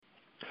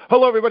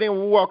Hello, everybody,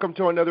 and welcome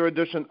to another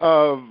edition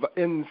of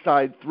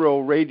Inside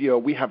Thrill Radio.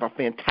 We have a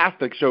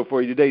fantastic show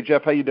for you today.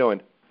 Jeff, how you doing?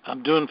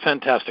 I'm doing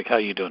fantastic. How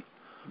you doing?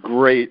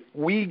 Great.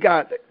 We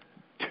got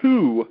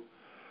two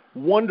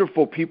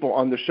wonderful people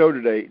on the show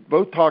today,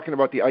 both talking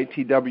about the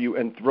ITW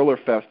and Thriller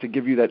Fest to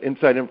give you that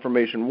inside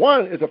information.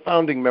 One is a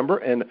founding member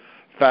and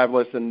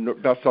fabulous and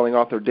best-selling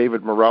author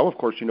David Morrell. Of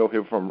course, you know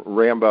him from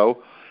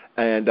Rambo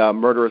and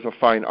Murder is a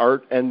Fine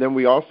Art. And then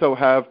we also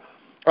have,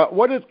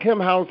 what is Kim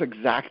Howe's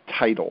exact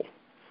title?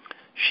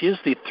 She is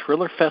the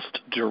Thriller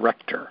Fest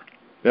director.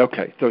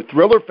 Okay, so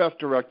Thriller Fest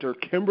director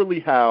Kimberly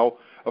Howe,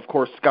 of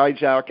course,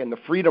 Skyjack and The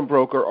Freedom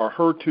Broker are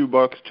her two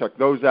books. Check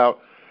those out.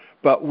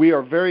 But we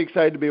are very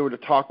excited to be able to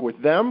talk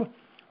with them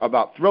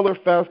about Thriller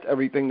Fest,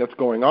 everything that's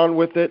going on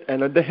with it,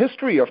 and the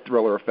history of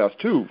Thriller Fest,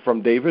 too,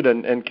 from David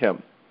and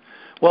Kim.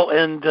 Well,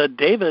 and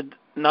David,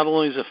 not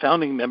only is a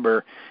founding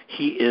member,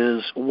 he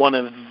is one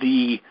of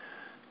the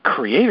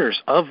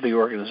creators of the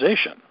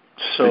organization.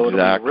 So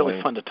It'll be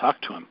really fun to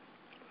talk to him.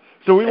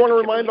 So we want to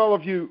remind all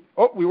of you.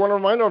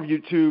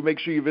 To make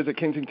sure you visit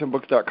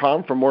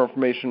KensingtonBooks.com for more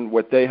information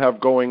what they have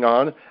going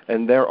on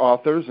and their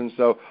authors. And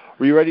so,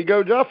 are you ready to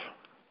go, Jeff?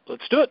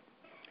 Let's do it.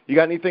 You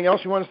got anything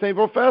else you want to say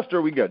real fast, or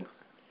are we good?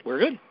 We're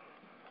good.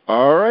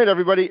 All right,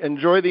 everybody,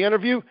 enjoy the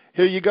interview.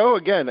 Here you go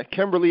again,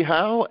 Kimberly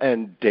Howe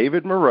and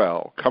David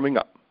Morrell coming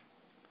up.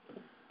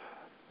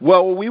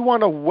 Well, we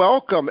want to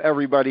welcome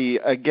everybody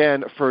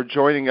again for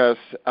joining us.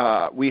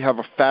 We have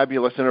a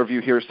fabulous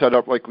interview here set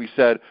up, like we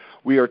said.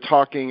 We are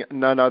talking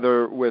none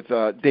other with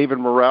David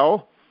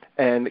Morrell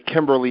and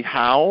Kimberly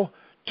Howe,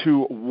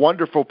 two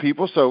wonderful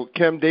people. So,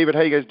 Kim, David,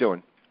 how you guys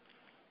doing?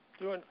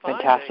 Doing fine.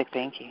 Fantastic,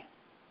 thank you.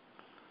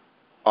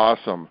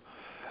 Awesome.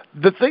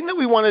 The thing that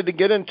we wanted to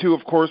get into,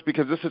 of course,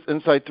 because this is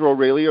Inside Thrill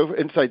Radio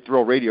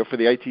for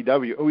the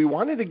ITW, we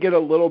wanted to get a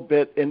little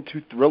bit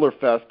into Thriller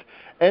Fest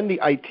and the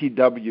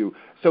ITW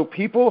so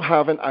people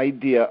have an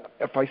idea,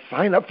 if I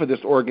sign up for this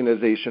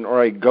organization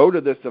or I go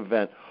to this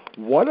event,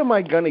 what am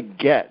I going to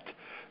get?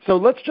 So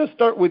let's just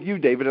start with you,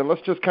 David, and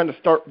let's just kind of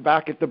start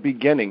back at the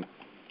beginning.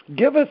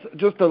 Give us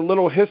just a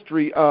little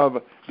history of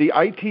the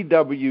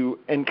ITW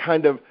and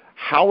kind of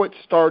how it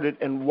started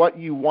and what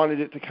you wanted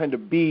it to kind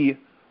of be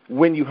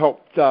when you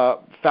helped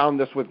found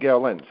this with Gail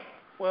Lenz.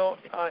 Well,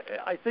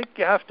 I think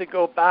you have to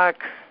go back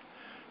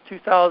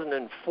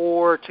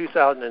 2004,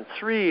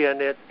 2003,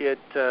 and it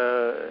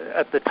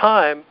at the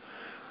time,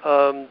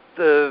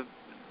 the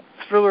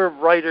thriller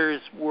writers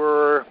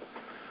were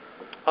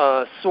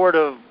sort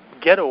of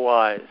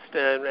ghettoized,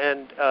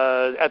 and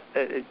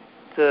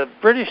the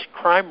British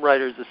Crime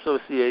Writers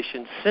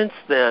Association since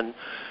then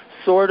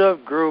sort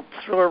of grouped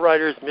thriller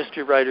writers,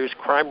 mystery writers,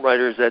 crime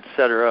writers,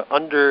 etc.,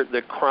 under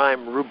the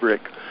crime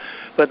rubric.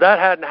 But that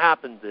hadn't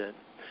happened then.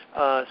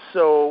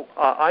 So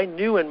I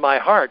knew in my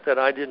heart that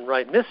I didn't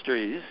write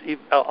mysteries,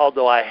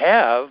 although I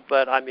have,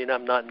 but I mean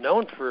I'm not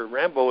known for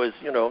Rambo as,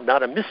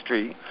 not a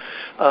mystery.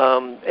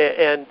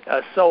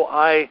 So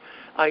I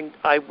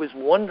was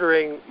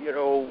wondering,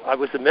 I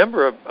was a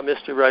member of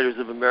Mystery Writers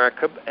of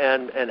America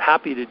and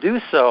happy to do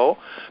so,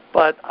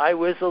 but I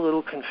was a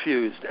little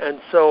confused. And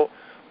so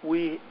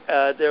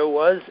there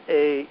was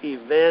a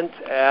event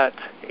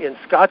in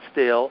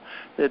Scottsdale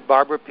that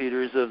Barbara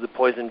Peters of the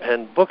Poison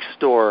Pen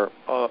Bookstore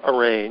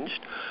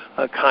arranged,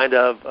 a kind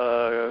of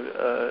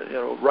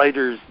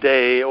Writers'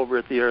 Day over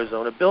at the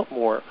Arizona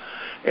Biltmore.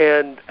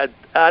 And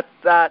at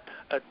that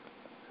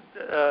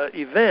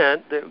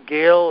event,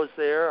 Gail was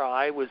there,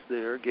 I was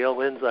there, Gail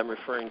Lenz I'm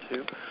referring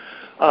to.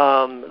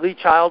 Lee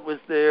Child was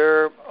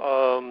there,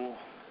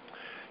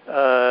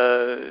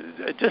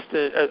 just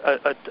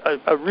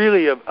a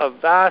really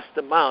vast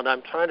amount.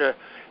 I'm trying to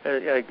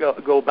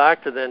go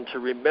back to then to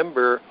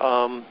remember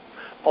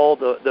all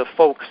the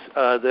folks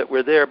that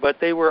were there, but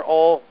they were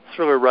all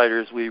thriller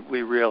writers, we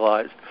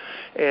realized.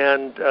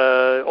 And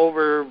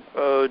over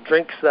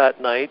drinks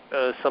that night,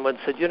 someone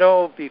said,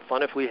 it'd be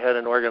fun if we had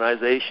an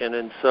organization.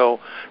 And so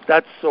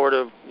that's sort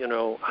of,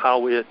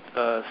 how it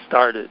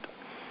started.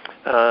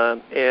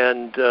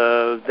 And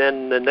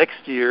then the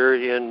next year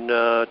in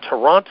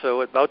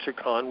Toronto at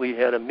VoucherCon, we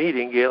had a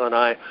meeting. Gail and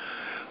I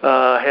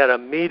had a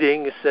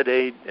meeting, said,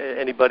 hey,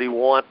 anybody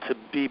want to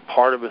be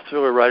part of a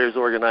thriller writers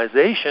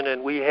organization?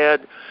 And we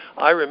had,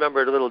 I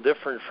remember it a little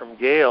different from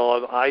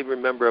Gail. I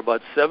remember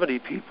about 70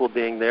 people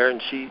being there,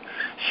 and she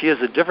has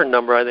a different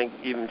number, I think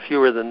even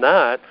fewer than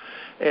that.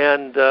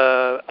 And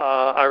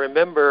I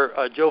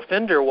remember Joe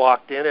Finder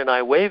walked in, and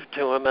I waved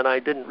to him, and I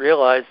didn't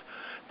realize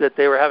that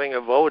they were having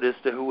a vote as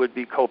to who would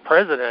be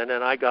co-president,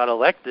 and I got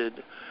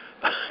elected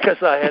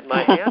because I had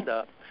my hand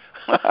up.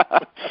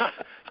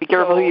 Be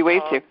careful who you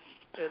wave to.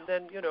 And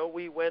then,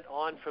 we went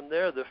on from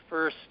there. The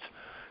first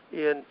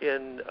in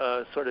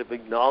sort of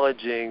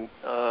acknowledging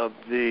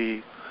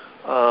the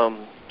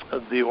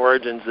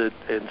origins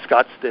in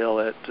Scottsdale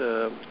at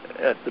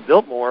the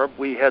Biltmore.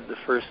 We had the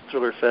first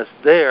Thriller Fest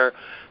there,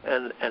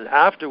 and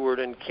afterward,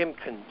 and Kim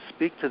can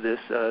speak to this,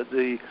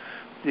 the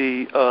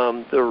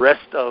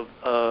rest of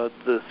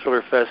the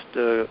Thriller Fest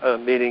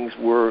meetings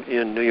were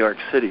in New York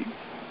City.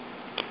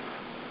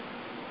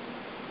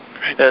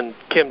 And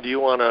Kim, do you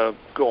want to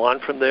go on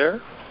from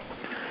there?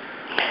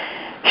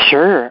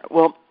 Sure.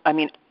 Well, I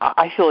mean,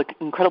 I feel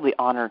incredibly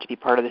honored to be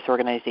part of this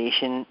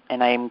organization,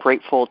 and I am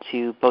grateful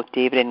to both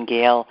David and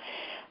Gail,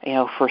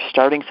 for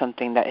starting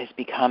something that has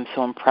become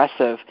so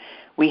impressive.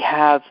 We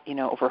have,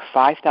 over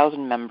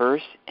 5,000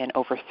 members and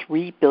over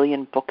 3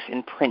 billion books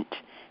in print,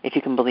 if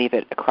you can believe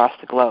it, across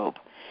the globe.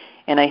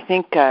 And I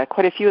think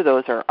quite a few of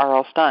those are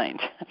R.L. Steins,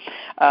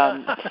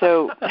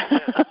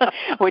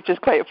 which is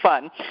quite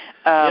fun.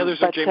 The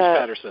others are James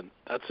Patterson.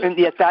 That's it.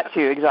 Yes, that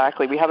too,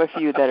 exactly. We have a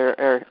few that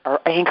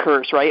are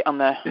anchors, right, on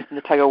the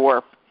tug of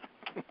war.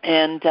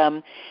 And,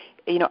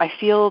 I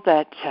feel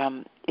that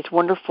it's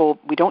wonderful.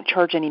 We don't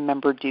charge any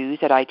member dues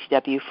at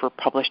ITW for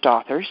published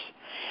authors.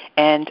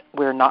 And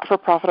we're a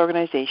not-for-profit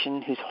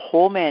organization whose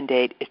whole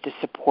mandate is to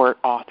support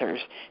authors,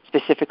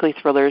 specifically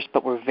thrillers,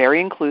 but we're very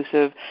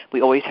inclusive.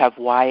 We always have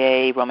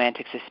YA,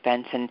 romantic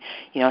suspense, and,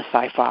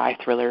 sci-fi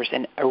thrillers,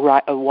 and a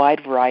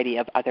wide variety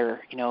of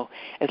other,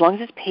 as long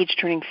as it's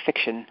page-turning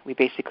fiction, we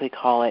basically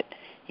call it,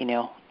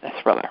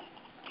 a thriller.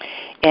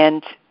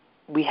 And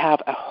we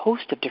have a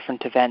host of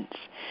different events,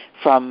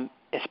 from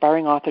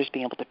aspiring authors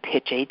being able to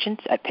pitch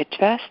agents at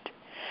PitchFest,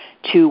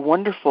 to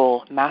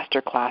wonderful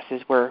master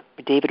classes where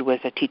David was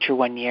a teacher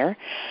one year.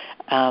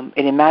 And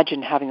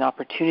imagine having the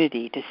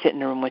opportunity to sit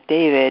in a room with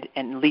David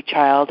and Lee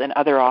Child and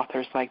other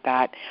authors like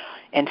that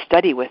and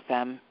study with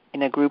them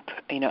in a group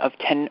of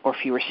 10 or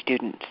fewer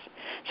students.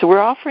 So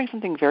we're offering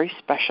something very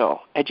special,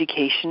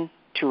 education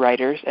to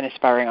writers and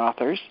aspiring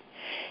authors.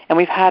 And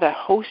we've had a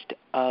host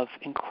of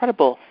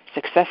incredible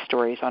success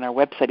stories on our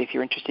website. If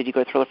you're interested, you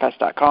go to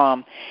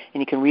thrillerfest.com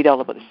and you can read all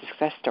about the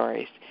success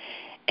stories.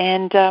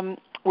 And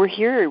we're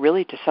here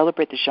really to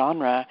celebrate the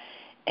genre,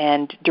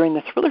 and during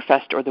the Thriller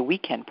Fest, or the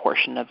weekend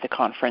portion of the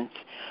conference,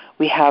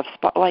 we have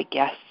spotlight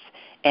guests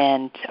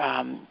and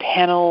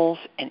panels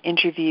and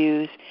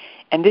interviews.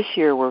 And this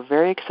year we're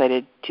very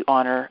excited to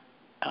honor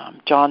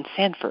John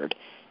Sanford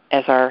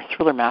as our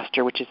Thriller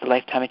Master, which is the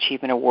Lifetime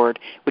Achievement Award,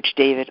 which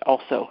David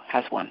also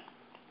has won.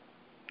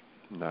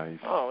 Nice.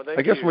 Oh,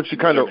 I guess once you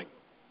kind of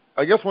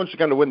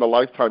win the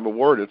Lifetime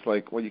Award, it's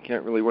like, well, you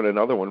can't really win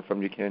another one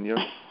from you, can you?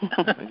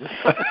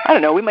 I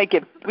don't know. We might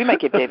give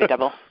David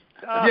double.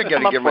 You got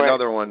to give him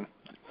another one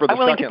for the second life. I'm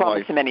willing to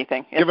promise him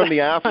anything. Give him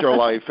the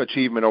Afterlife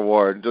Achievement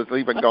Award. Just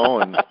leave it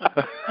going,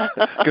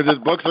 because his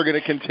books are going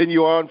to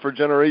continue on for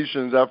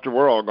generations after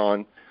we're all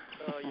gone.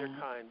 Oh, you're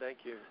kind. Thank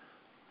you.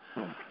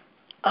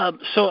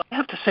 So I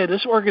have to say,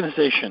 this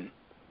organization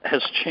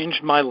has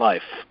changed my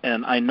life,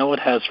 and I know it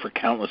has for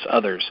countless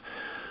others.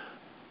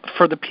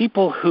 For the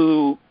people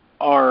who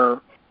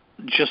are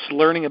just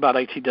learning about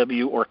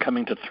ITW or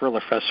coming to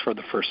Thriller Fest for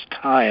the first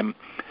time,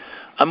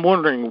 I'm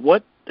wondering,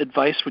 what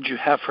advice would you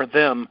have for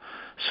them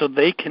so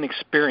they can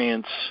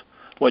experience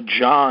what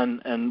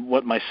John and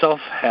what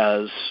myself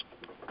has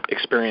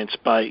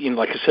experienced by,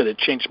 like I said, it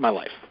changed my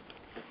life?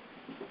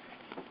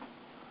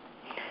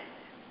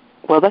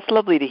 Well, that's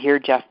lovely to hear,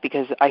 Jeff,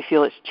 because I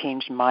feel it's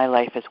changed my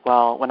life as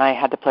well. When I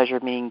had the pleasure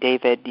of meeting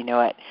David,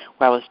 where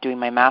I was doing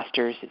my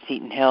master's at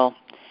Seton Hill,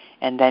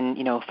 and then,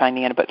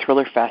 finding out about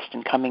Thriller Fest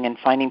and coming and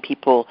finding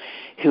people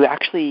who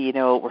actually,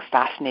 were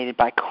fascinated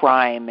by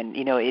crime, and,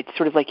 it's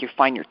sort of like you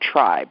find your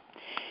tribe.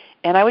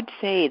 And I would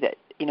say that,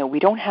 we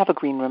don't have a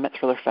green room at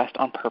Thriller Fest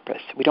on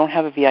purpose. We don't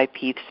have a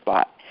VIP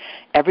spot.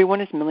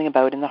 Everyone is milling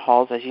about in the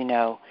halls, as you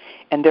know,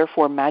 and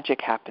therefore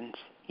magic happens.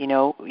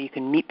 You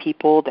can meet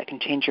people that can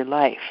change your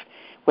life,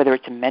 whether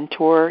it's a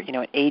mentor,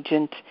 an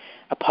agent,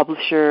 a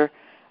publisher,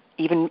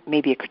 even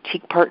maybe a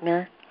critique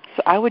partner.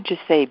 So I would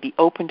just say be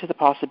open to the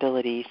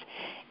possibilities.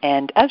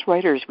 And as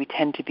writers, we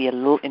tend to be a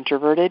little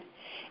introverted.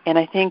 And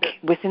I think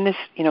within this,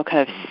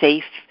 kind of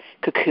safe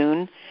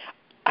cocoon,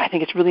 I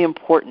think it's really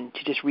important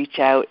to just reach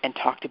out and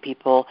talk to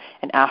people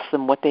and ask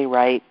them what they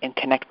write and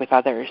connect with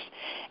others.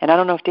 And I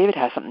don't know if David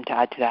has something to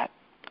add to that.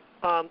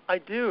 I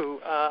do,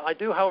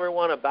 however,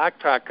 want to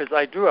backtrack, because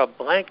I drew a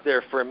blank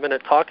there for a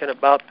minute talking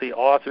about the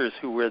authors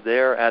who were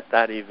there at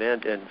that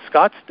event in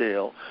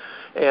Scottsdale.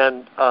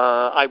 And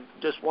I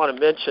just want to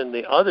mention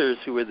the others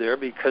who were there,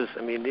 because,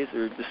 these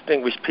are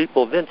distinguished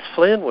people. Vince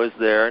Flynn was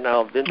there.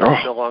 Now, Vince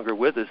is no longer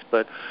with us,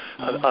 but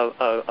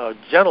a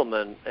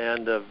gentleman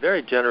and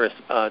very generous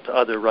to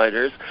other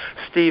writers.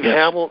 Steve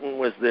Hamilton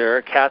was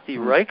there. Kathy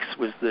Reichs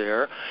was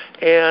there.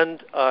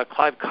 And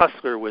Clive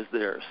Cussler was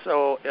there.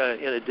 So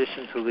in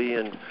addition to Lee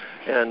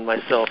and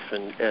myself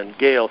and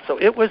Gail. So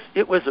it was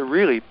a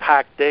really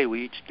packed day.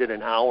 We each did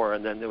an hour,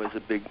 and then there was a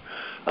big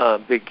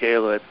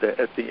gala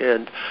at the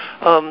end.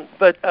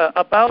 But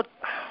about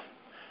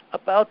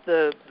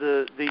the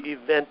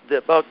event,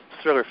 about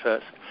Thriller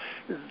Fest,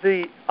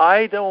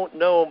 I don't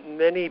know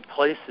many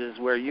places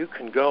where you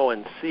can go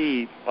and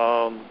see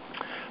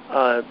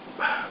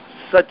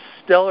such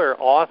stellar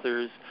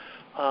authors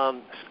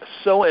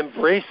so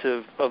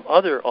embracive of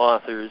other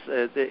authors.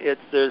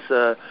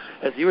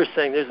 As you were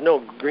saying, there's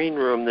no green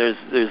room.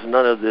 There's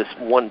none of this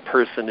one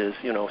person is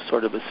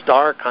sort of a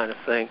star kind of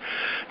thing.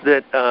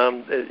 That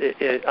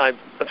I'm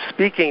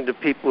speaking to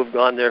people who've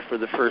gone there for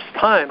the first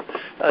time.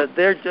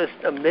 They're just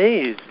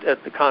amazed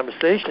at the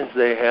conversations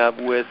they have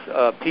with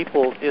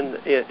people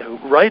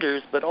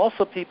writers, but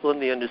also people in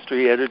the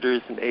industry,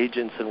 editors and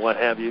agents and what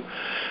have you,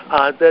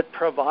 that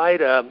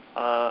provide a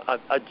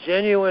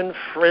genuine,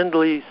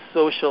 friendly,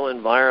 social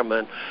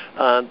environment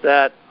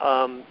that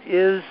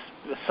is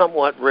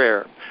somewhat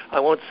rare. I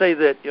won't say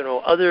that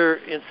other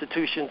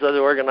institutions,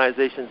 other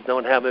organizations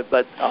don't have it,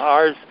 but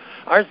ours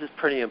is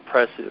pretty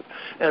impressive.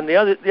 And the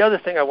other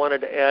thing I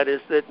wanted to add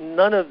is that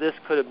none of this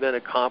could have been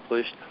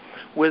accomplished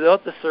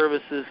without the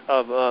services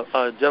of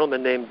a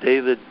gentleman named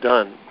David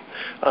Dunn.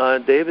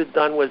 David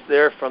Dunn was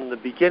there from the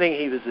beginning.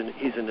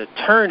 He's an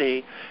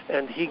attorney,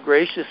 and he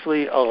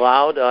graciously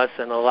allowed us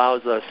and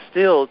allows us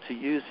still to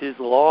use his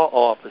law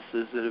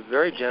offices at a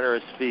very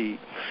generous fee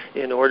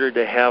in order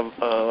to have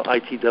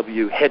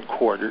ITW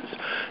headquarters.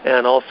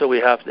 And also we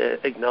have to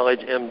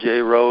acknowledge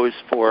MJ Rose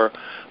for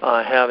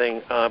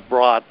having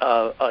brought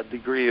a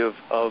degree of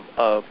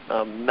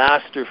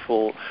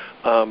masterful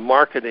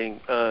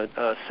marketing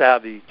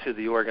savvy to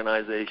the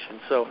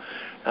organization. So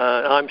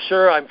I'm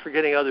sure I'm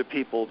forgetting other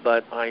people,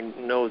 but I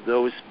know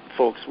those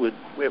folks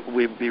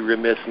we'd be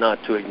remiss not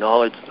to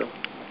acknowledge them.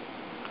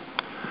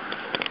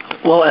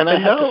 Well, and I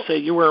have to say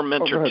you were a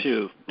mentor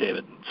too,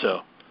 David.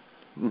 So,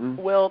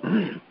 well,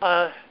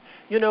 I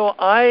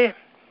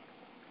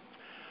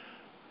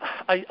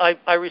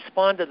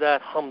respond to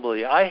that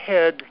humbly. I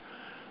had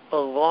a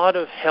lot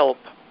of help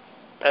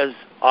as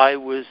I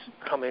was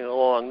coming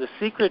along.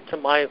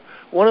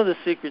 One of the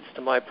secrets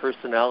to my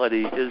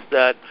personality is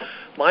that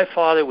my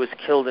father was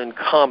killed in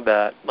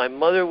combat. My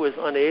mother was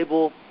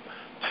unable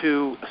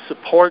to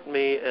support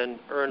me and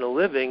earn a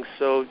living,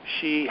 so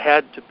she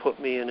had to put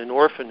me in an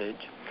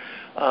orphanage.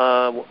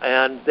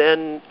 And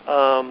then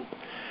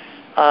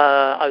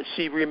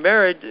she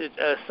remarried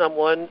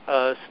someone,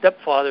 a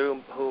stepfather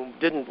who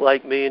didn't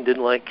like me and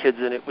didn't like kids,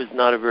 and it was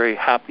not a very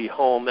happy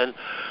home. And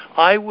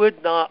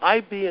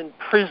I'd be in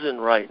prison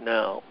right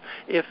now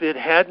if it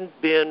hadn't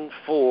been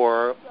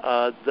for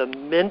the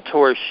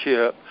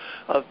mentorship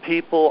of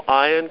people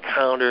I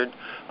encountered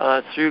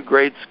through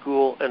grade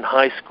school and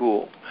high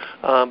school.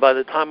 By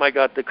the time I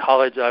got to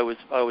college, I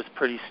was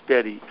pretty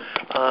steady.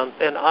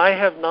 And I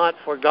have not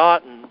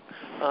forgotten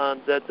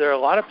that there are a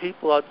lot of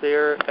people out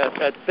there,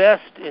 at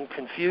best in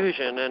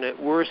confusion and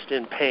at worst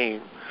in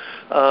pain,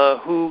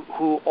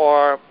 who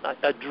are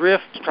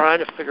adrift trying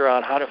to figure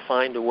out how to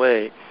find a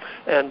way.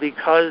 And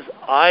because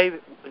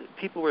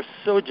people were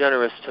so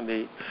generous to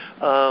me,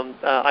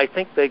 I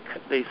think they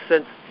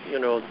sensed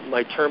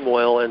my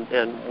turmoil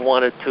and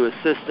wanted to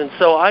assist. And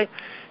so I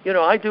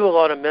do a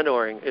lot of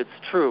mentoring. It's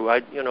true.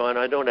 And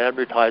I don't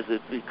advertise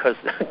it because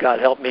God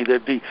help me,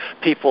 there'd be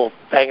people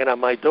banging on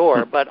my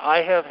door. But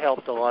I have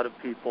helped a lot of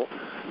people,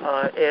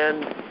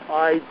 and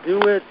I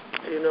do it,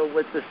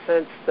 with the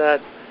sense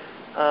that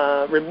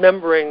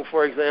remembering,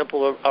 for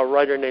example, a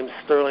writer named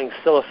Sterling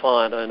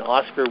Silliphant, an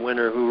Oscar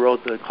winner who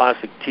wrote the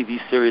classic TV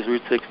series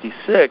Route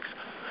 66.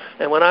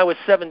 And when I was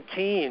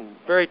 17,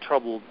 very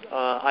troubled,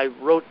 I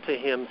wrote to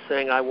him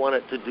saying I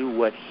wanted to do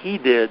what he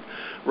did,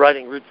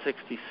 writing Route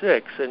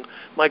 66. And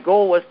my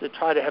goal was to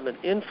try to have an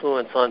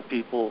influence on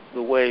people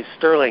the way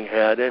Sterling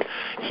had. And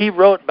he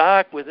wrote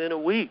back within a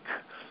week.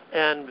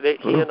 And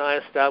he and I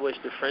established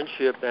a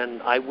friendship, and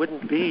I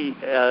wouldn't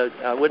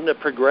have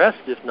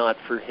progressed if not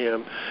for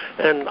him.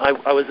 And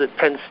I was at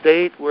Penn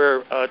State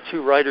where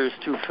two writers,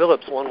 two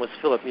Phillips, one was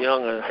Philip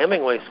Young, a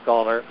Hemingway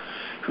scholar,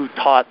 who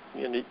taught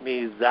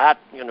me that,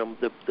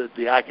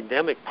 the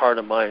academic part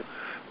of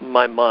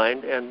my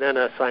mind, and then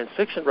a science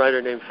fiction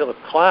writer named Philip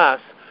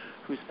Klass,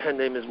 whose pen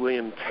name is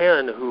William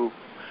Tenn, who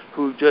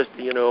just,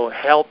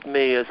 helped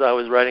me as I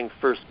was writing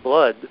First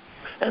Blood.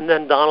 And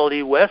then Donald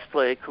E.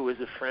 Westlake, who was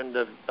a friend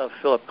of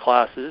Philip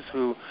Klass's,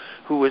 who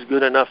was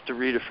good enough to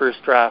read a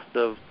first draft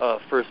of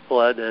First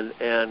Blood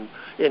and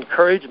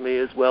encourage me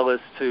as well as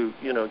to,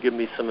 give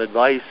me some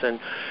advice. And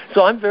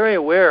so I'm very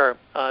aware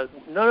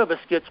none of us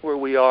gets where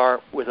we are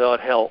without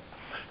help.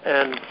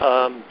 And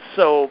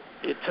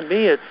to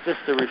me, it's just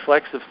a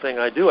reflexive thing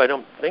I do. I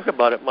don't think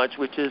about it much,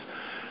 which is,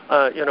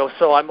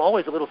 so I'm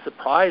always a little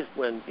surprised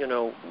when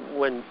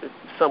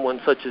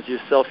someone such as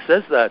yourself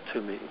says that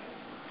to me.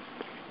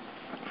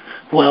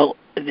 Well,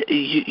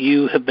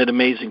 you have been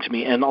amazing to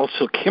me, and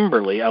also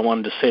Kimberly, I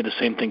wanted to say the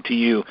same thing to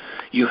you.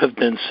 You have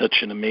been such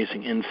an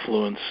amazing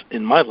influence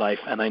in my life,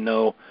 and I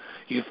know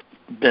you've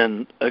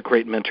been a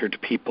great mentor to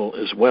people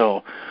as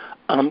well.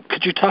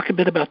 Could you talk a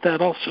bit about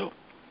that also?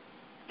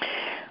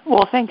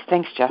 Well, thanks,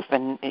 Jeff,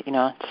 and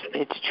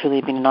it's truly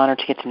been an honor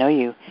to get to know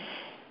you.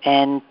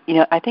 And,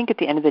 I think at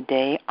the end of the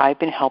day, I've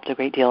been helped a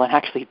great deal. And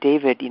actually,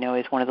 David,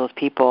 is one of those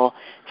people.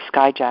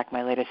 Skyjack,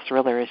 my latest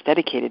thriller, is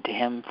dedicated to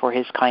him for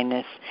his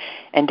kindness.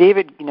 And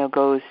David,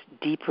 goes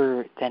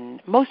deeper than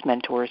most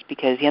mentors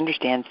because he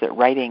understands that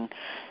writing,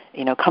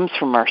 comes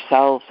from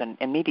ourselves and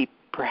maybe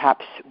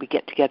perhaps we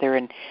get together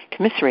and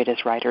commiserate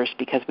as writers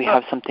because we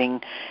have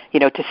something,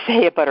 to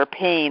say about our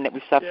pain that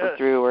we suffer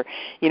through, or,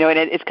 and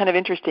it's kind of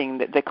interesting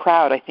that the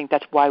crowd, I think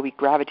that's why we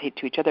gravitate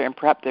to each other, and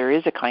perhaps there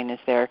is a kindness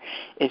there,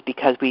 is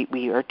because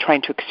we are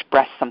trying to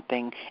express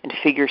something and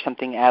figure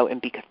something out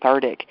and be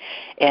cathartic.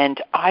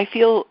 And I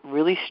feel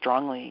really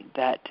strongly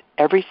that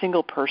every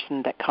single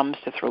person that comes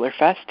to Thriller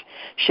Fest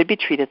should be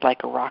treated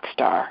like a rock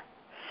star.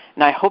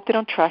 And I hope they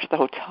don't trash the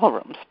hotel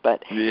rooms,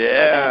 but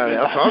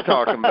that's what I'm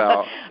talking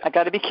about. I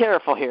got to be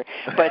careful here,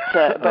 but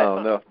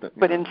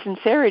but in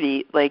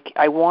sincerity, like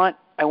I want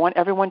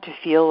everyone to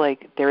feel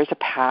like there is a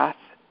path,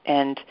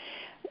 and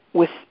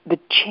with the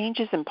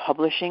changes in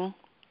publishing,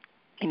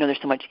 there's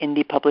so much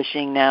indie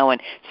publishing now,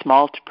 and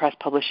small press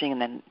publishing,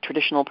 and then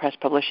traditional press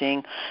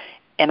publishing,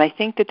 and I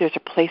think that there's a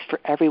place for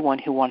everyone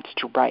who wants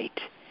to write,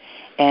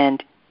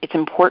 and it's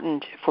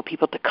important for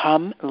people to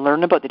come,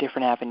 learn about the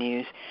different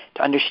avenues,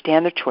 to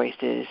understand their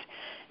choices,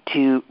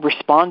 to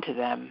respond to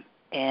them,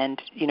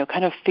 and,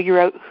 kind of figure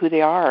out who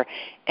they are.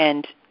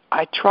 And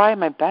I try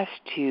my best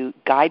to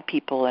guide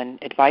people and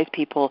advise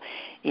people,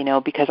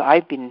 because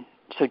I've been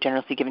so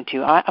generously given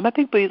to. I'm a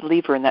big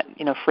believer in that,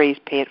 phrase,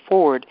 pay it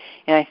forward.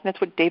 And I think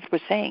that's what David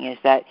was saying, is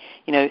that,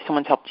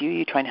 someone's helped you,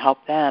 you try and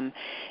help them.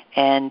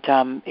 And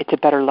it's a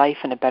better life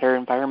and a better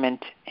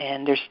environment.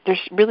 And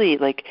there's really,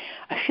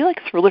 I feel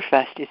like Thriller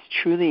Fest is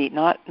truly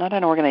not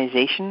an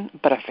organization,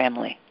 but a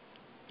family.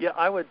 Yeah,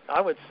 I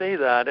would say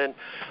that, and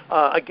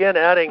again,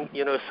 adding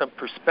some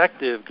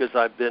perspective, because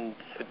I've been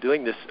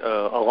doing this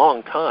a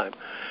long time,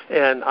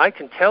 and I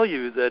can tell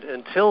you that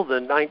until the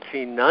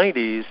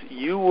 1990s,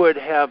 you would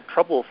have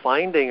trouble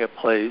finding a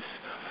place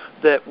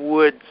that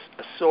would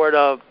sort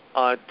of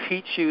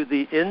teach you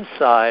the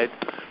inside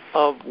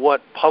of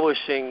what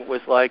publishing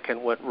was like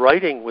and what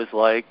writing was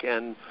like,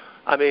 and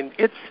I mean,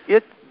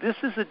 this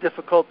is a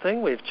difficult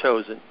thing we've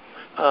chosen.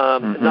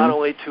 Not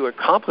only to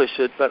accomplish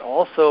it, but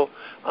also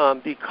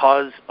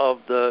because of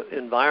the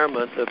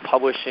environment, the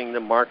publishing, the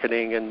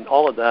marketing, and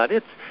all of that.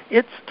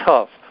 It's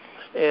tough.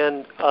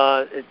 And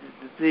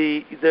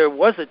there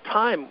was a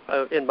time,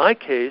 in my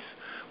case,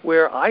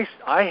 where I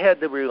had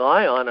to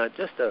rely on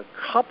just a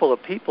couple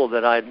of people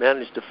that I had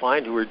managed to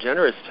find who were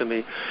generous to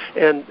me.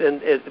 And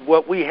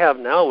what we have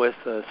now with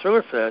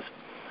Thriller Fest,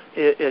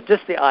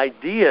 just the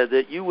idea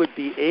that you would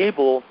be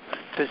able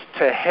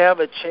to have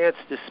a chance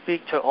to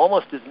speak to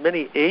almost as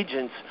many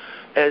agents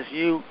as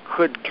you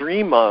could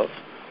dream of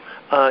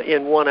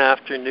in one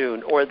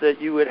afternoon, or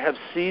that you would have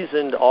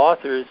seasoned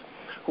authors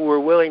who were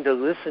willing to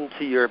listen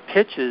to your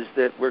pitches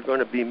that were going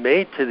to be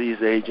made to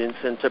these agents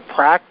and to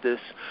practice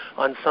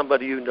on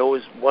somebody who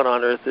knows what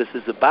on earth this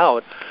is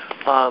about.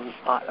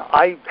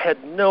 I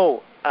had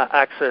no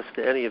access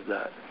to any of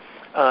that.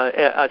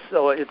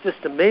 So it's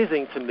just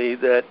amazing to me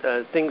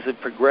that things have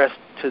progressed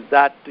to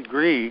that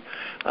degree,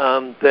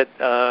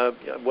 that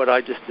what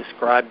I just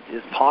described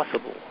is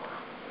possible.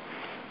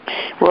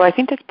 Well, I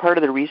think that's part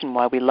of the reason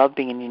why we love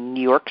being in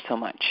New York so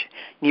much.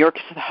 New York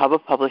is the hub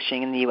of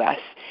publishing in the U.S.,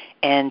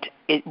 and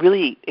it'd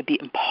be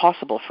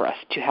impossible for us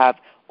to have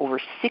over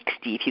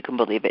 60, if you can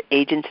believe it,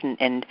 agents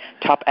and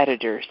top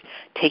editors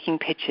taking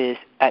pitches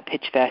at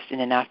PitchFest in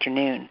an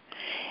afternoon.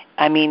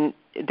 I mean,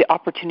 the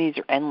opportunities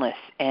are endless,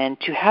 and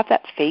to have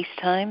that face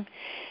time,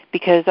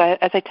 because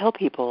as I tell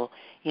people,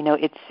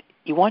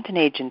 you want an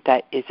agent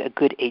that is a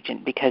good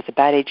agent, because a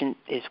bad agent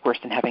is worse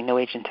than having no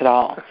agent at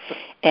all.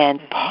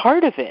 And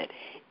part of it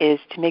is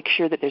to make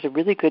sure that there's a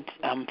really good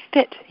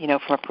fit, from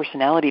a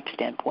personality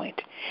standpoint.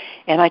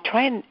 And I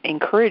try and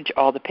encourage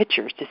all the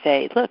pitchers to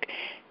say, look,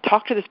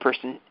 talk to this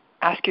person,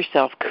 ask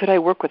yourself, could I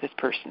work with this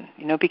person?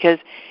 Because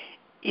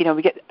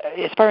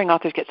aspiring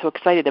authors get so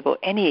excited about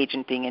any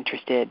agent being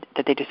interested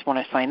that they just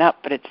want to sign up,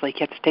 but it's like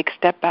you have to take a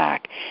step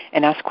back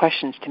and ask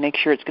questions to make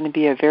sure it's going to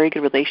be a very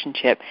good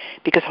relationship,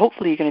 because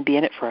hopefully you're going to be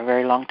in it for a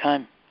very long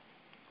time.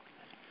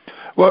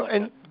 Well,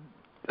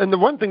 and the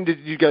one thing that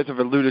you guys have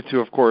alluded to,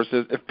 of course,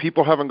 is if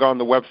people haven't gone on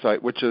the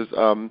website, which is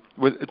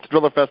it's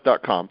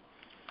thrillerfest.com,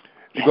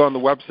 if you go on the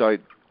website,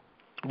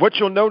 what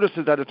you'll notice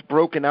is that it's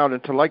broken out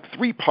into like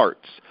 3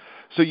 parts.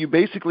 So you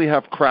basically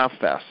have Craft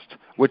Fest,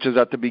 which is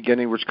at the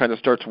beginning, which kind of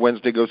starts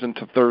Wednesday, goes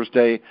into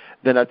Thursday.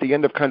 Then at the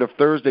end of kind of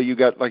Thursday, you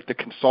got like the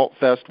Consult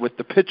Fest with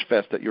the Pitch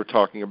Fest that you're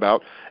talking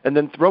about. And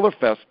then Thriller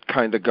Fest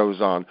kind of goes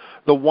on.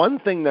 The one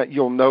thing that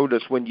you'll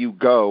notice when you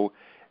go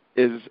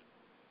is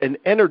an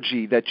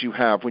energy that you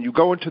have. When you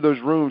go into those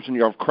rooms and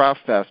you have Craft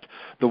Fest,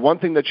 the one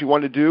thing that you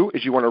want to do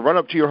is you want to run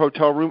up to your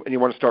hotel room and you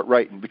want to start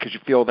writing because you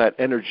feel that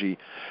energy.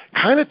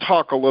 Kind of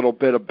talk a little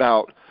bit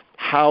about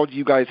how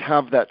you guys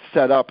have that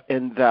set up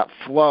and that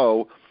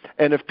flow,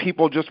 and if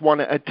people just want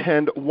to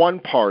attend one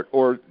part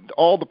or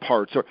all the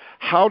parts, or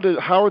how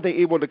are they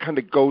able to kind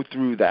of go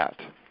through that?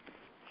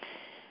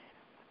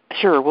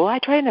 Sure. Well, I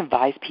try and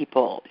advise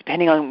people,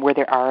 depending on where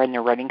they are in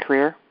their writing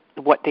career,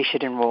 what they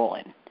should enroll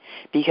in.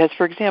 Because,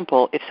 for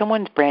example, if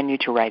someone's brand new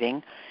to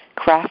writing,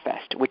 Craft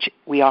Fest, which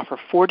we offer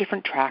 4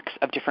 different tracks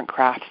of different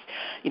crafts,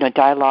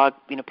 dialogue,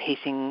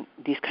 pacing,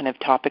 these kind of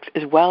topics,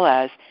 as well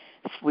as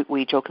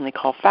we jokingly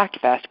call Fact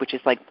Fest, which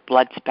is like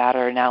blood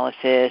spatter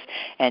analysis,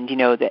 and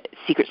the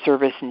Secret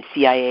Service and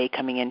CIA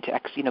coming in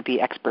to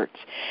be experts.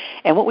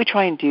 And what we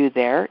try and do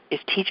there is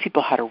teach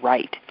people how to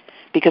write,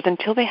 because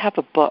until they have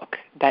a book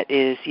that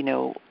is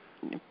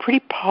pretty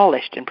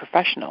polished and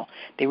professional,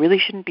 they really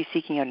shouldn't be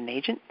seeking out an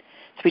agent.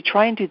 So we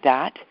try and do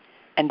that,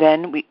 and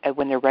then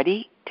when they're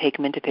ready, take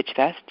them into Pitch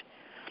Fest,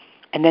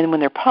 and then when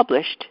they're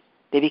published,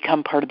 they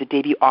become part of the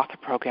debut author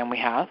program we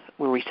have,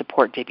 where we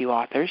support debut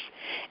authors.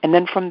 And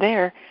then from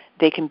there,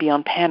 they can be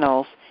on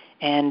panels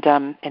and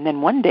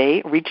then one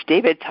day reach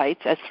David's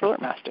heights as Thriller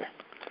Master.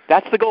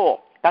 That's the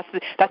goal. That's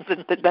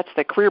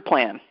the career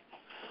plan.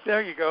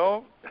 There you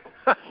go.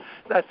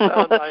 That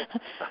sounds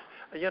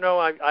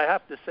I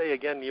have to say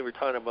again, you were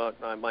talking about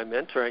my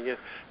mentoring.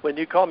 When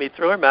you call me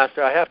Thriller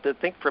Master, I have to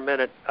think for a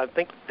minute. I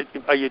think,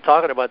 are you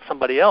talking about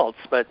somebody else?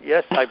 But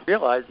yes, I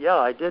realized,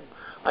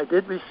 I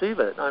did receive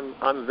it.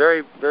 I'm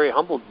very, very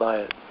humbled by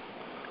it.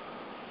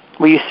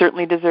 Well, you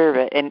certainly deserve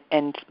it,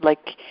 and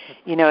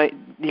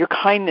your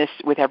kindness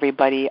with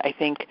everybody, I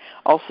think,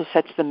 also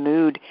sets the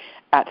mood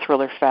at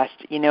Thriller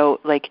Fest.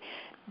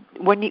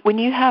 When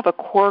you have a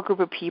core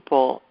group of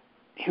people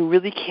who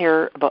really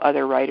care about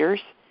other writers,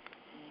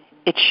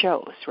 it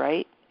shows,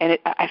 right? And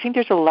I think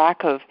there's a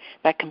lack of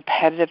that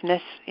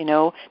competitiveness.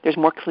 There's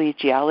more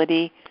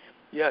collegiality.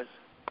 Yes.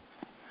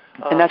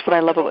 And that's what I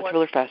love about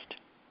Thriller Fest.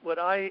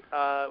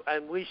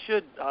 And we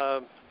should,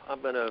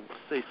 I'm going to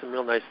say some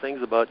real nice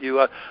things about you.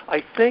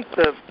 I think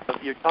that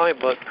you're talking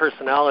about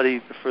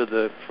personality for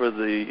the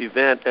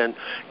event, and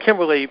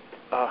Kimberly,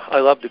 I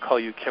love to call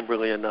you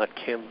Kimberly and not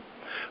Kim.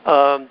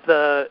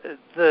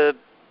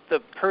 The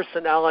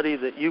personality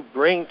that you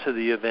bring to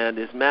the event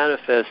is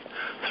manifest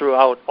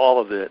throughout all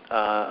of it.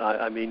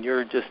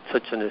 You're just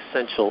such an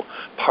essential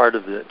part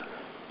of it.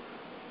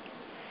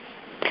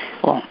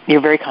 Well,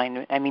 you're very kind.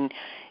 At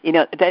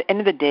the end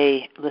of the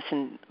day,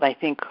 listen, I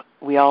think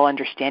we all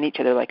understand each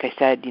other. Like I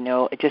said,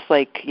 just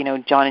like,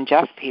 John and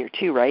Jeff here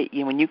too, right?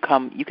 When you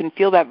come, you can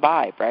feel that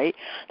vibe, right?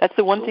 That's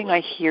the one thing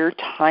I hear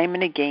time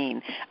and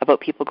again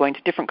about people going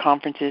to different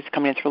conferences,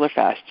 coming to Thriller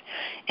Fest.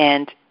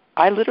 And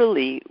I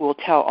literally will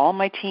tell all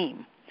my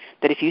team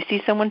that if you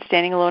see someone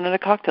standing alone at a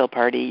cocktail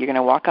party, you're going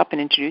to walk up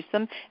and introduce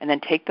them and then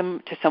take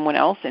them to someone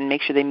else and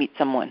make sure they meet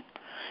someone.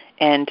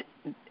 And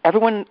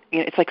everyone,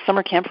 it's like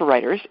summer camp for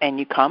writers, and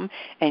you come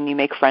and you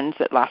make friends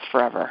that last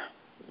forever.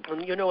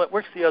 And it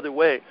works the other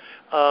way.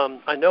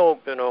 I know,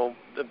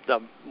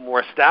 the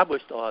more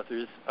established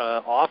authors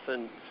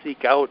often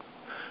seek out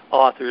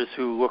authors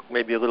who look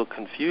maybe a little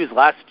confused.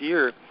 Last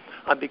year,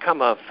 I've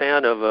become a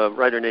fan of a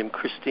writer named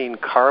Christine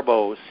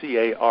Carbo,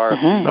 C-A-R-B-O.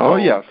 Mm-hmm. Oh,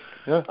 yes.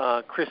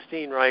 Yeah.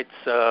 Christine writes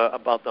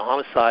about the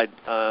homicide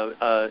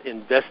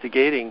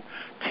investigating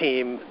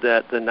team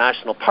that the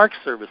National Park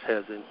Service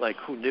has, and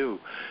who knew?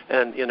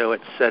 And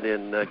it's set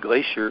in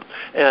Glacier.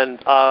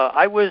 And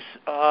I was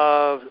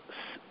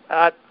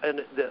at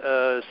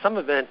some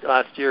event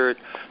last year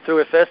through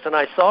a fest, and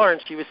I saw her,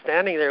 and she was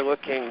standing there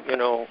looking,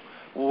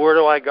 where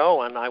do I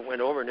go? And I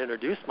went over and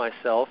introduced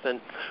myself, and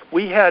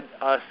we had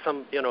a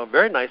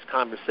very nice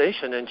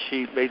conversation, and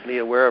she made me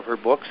aware of her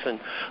books, and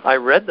I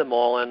read them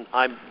all, and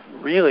I'm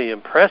really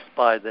impressed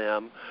by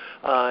them.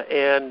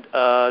 And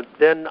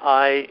then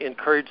I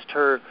encouraged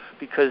her,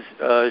 because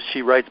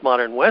she writes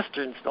modern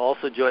westerns, to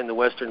also join the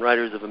Western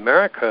Writers of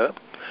America.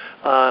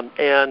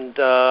 And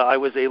I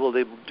was able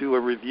to do a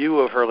review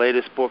of her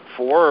latest book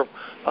for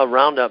a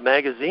Roundup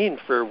magazine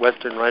for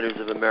Western Writers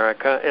of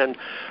America. And,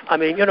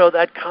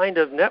 that kind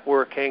of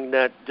networking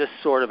that just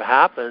sort of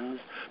happens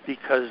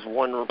because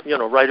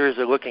writers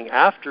are looking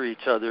after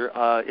each other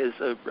is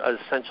an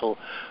essential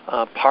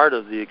part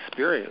of the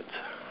experience.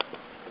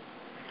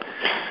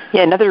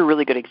 Yeah, another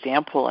really good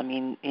example.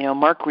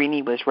 Mark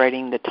Greaney was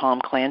writing the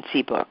Tom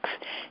Clancy books,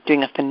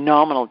 doing a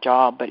phenomenal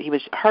job, but he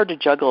was hard to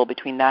juggle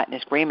between that and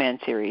his Gray Man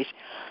series.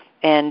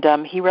 And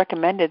he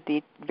recommended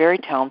the very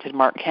talented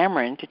Mark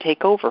Cameron to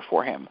take over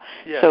for him.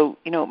 Yeah. So,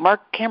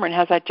 Mark Cameron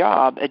has that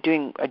job,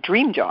 doing a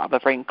dream job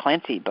of writing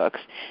Clancy books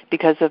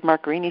because of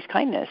Mark Greaney's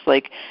kindness.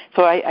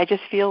 So I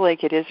just feel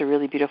like it is a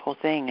really beautiful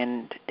thing,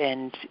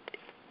 and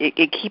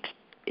it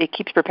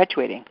keeps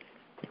perpetuating.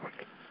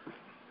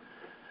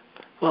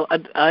 Well,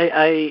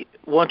 I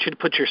want you to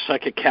put your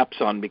psychic caps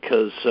on,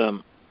 because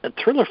at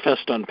Thriller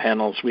Fest on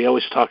panels, we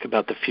always talk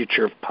about the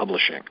future of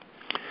publishing.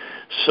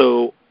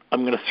 So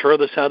I'm going to throw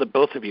this out at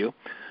both of you.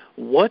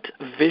 What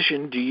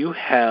vision do you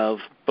have,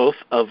 both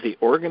of the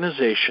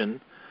organization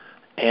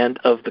and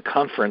of the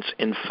conference,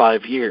 in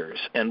 5 years?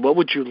 And what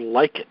would you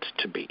like it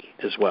to be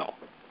as well?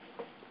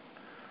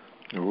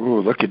 Ooh,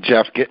 look at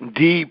Jeff getting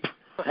deep.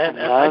 And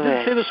I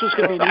didn't say this was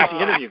going to be an easy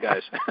interview,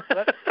 guys.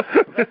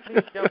 Let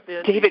me jump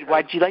in. David,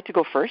 would you like to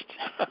go first?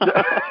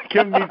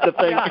 Kim needs to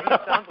think. Yeah, he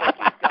sounds like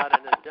he's got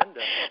an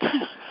agenda.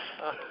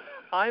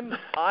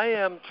 I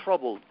am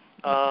troubled.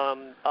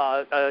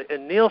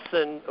 In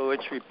Nielsen,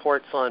 which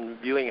reports on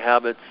viewing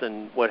habits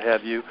and what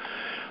have you,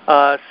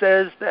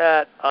 says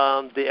that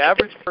the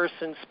average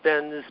person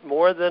spends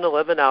more than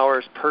 11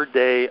 hours per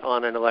day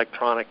on an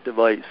electronic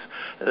device.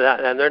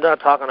 And they're not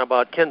talking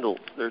about Kindles.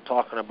 They're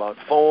talking about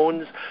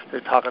phones.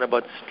 They're talking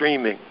about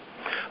streaming.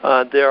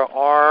 There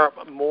are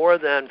more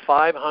than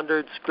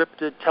 500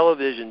 scripted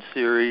television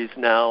series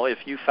now, if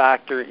you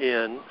factor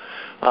in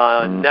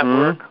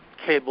network,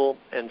 cable,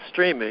 and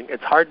streaming.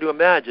 It's hard to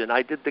imagine.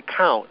 I did the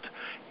count.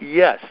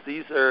 Yes,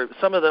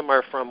 some of them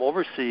are from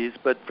overseas,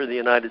 but for the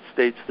United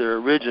States, they're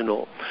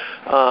original.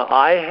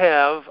 I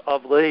have,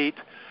 of late,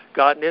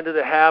 gotten into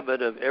the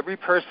habit of every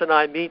person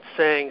I meet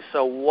saying,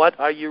 so what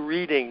are you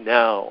reading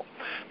now?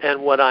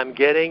 And what I'm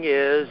getting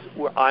is,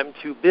 I'm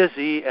too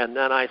busy, and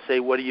then I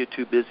say, what are you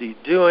too busy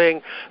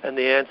doing? And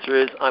the answer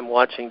is, I'm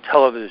watching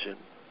television.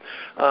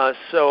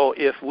 So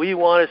if we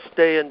want to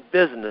stay in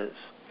business,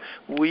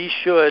 we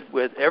should,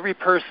 with every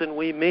person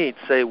we meet,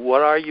 say,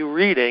 what are you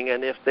reading?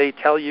 And if they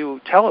tell you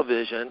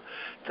television,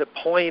 to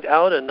point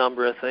out a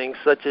number of things,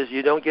 such as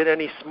you don't get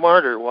any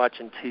smarter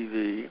watching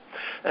TV,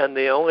 and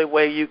the only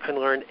way you can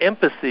learn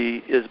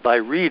empathy is by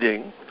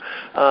reading,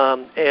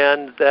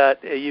 and that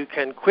you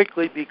can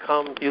quickly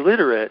become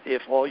illiterate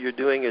if all you're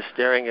doing is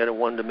staring at a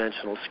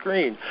one-dimensional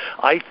screen.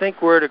 I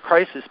think we're at a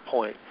crisis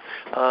point,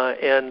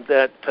 and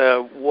that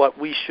what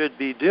we should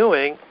be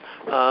doing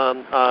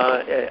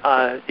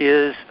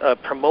is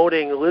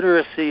promoting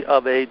literacy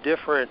of a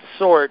different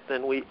sort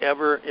than we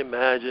ever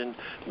imagined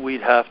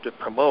we'd have to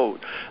promote.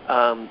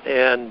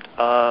 And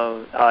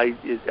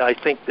I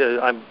think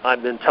that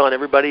I've been telling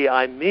everybody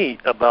I meet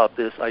about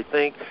this. I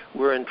think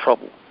we're in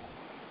trouble.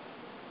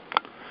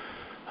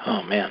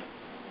 Oh, man.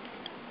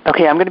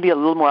 Okay, I'm going to be a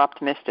little more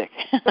optimistic.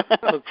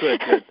 Oh,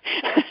 good.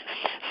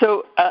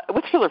 So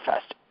with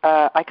Thrillerfest,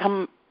 I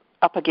come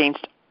up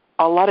against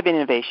a lot of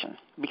innovation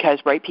because,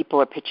 right,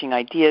 people are pitching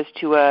ideas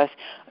to us.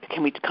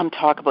 Can we come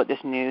talk about this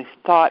new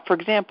thought? For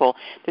example,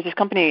 there's this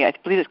company, I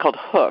believe it's called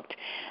Hooked,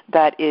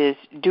 that is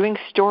doing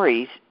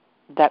stories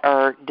that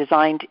are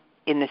designed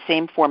in the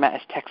same format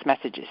as text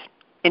messages.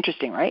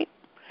 Interesting, right?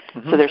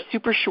 Mm-hmm. So they're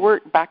super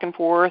short, back and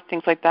forth,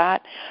 things like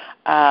that.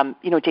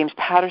 James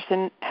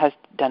Patterson has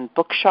done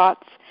book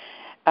shots.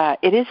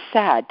 It is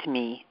sad to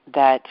me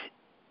that,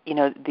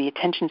 the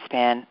attention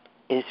span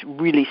is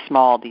really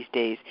small these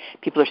days.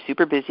 People are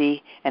super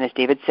busy, and as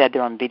David said,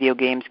 they're on video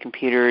games,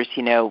 computers,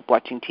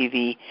 watching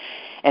TV,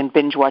 and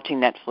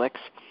binge-watching Netflix.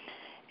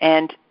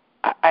 And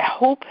I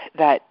hope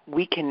that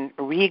we can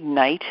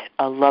reignite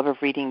a love of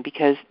reading,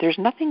 because there's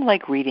nothing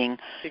like reading.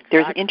 Exactly.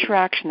 There's an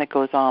interaction that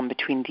goes on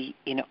between the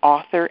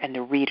author and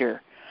the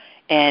reader,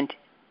 and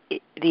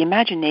the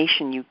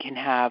imagination you can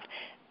have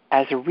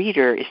as a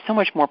reader is so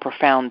much more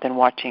profound than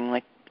watching,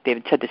 like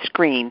David said, the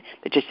screen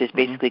that just is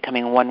basically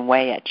coming one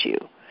way at you.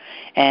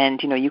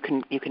 And you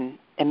can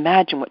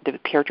imagine what the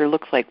character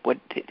looks like, what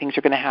things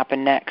are going to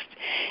happen next.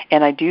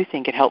 And I do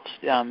think it helps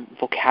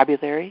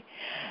vocabulary.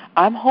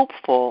 I'm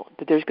hopeful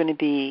that there's going to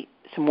be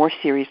some more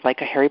series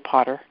like a Harry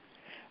Potter,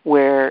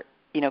 where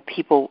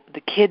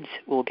the kids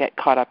will get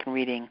caught up in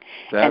reading.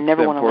 That's and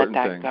never want to let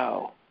that thing.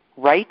 go.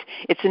 Right?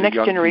 It's the next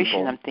generation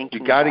people. I'm thinking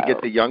You got to about.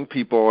 get the young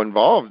people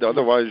involved,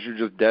 otherwise you're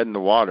just dead in the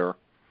water.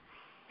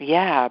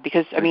 Yeah,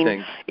 because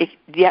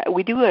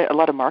we do a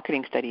lot of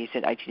marketing studies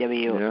at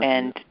ITW,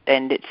 and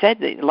it said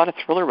that a lot of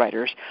thriller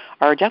writers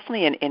are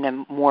definitely in a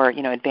more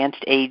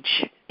advanced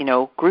age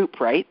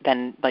group, right?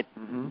 Than like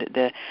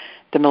the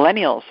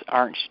millennials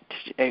aren't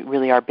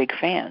really our big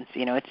fans.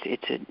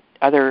 It's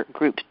other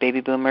groups, baby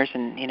boomers,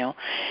 and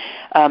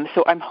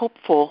so I'm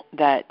hopeful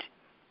that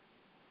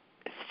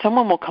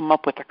someone will come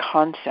up with a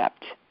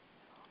concept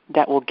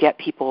that will get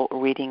people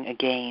reading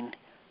again.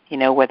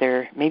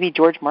 Whether maybe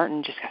George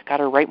Martin just got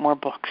to write more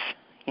books.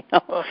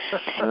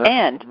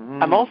 And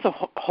I'm also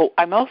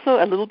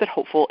a little bit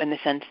hopeful in the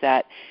sense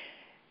that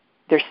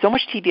there's so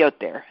much TV out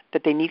there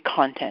that they need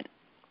content,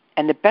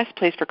 and the best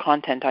place for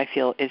content, I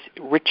feel, is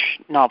rich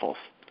novels.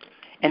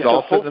 And it's so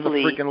all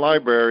hopefully, in the freaking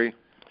library.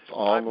 It's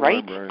all in the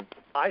library.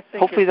 I think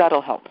hopefully that'll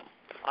help.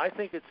 I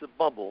think it's a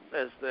bubble.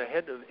 As the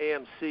head of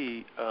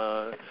AMC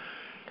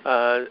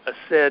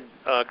said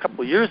a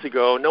couple of years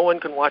ago, no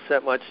one can watch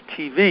that much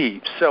TV.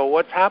 So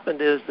what's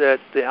happened is that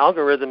the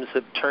algorithms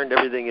have turned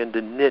everything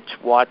into niche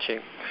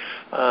watching.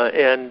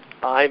 And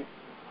my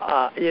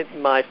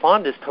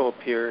fondest hope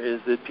here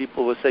is that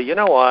people will say, you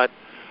know what,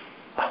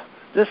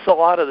 this is a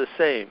lot of the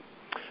same.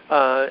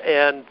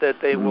 And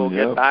that they will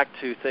get back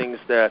to things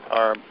that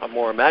are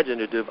more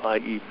imaginative,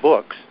 i.e.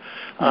 books.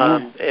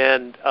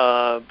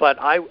 But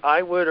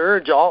I would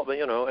urge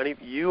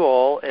you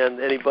all and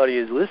anybody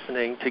who's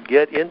listening to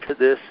get into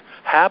this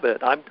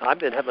habit. I've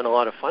been having a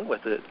lot of fun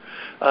with it,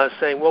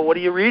 saying, well, what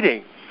are you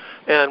reading?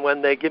 And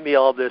when they give me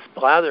all this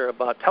blather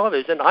about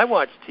television, I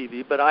watch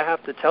TV, but I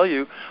have to tell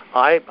you,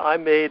 I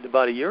made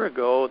about a year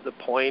ago the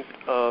point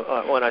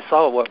when I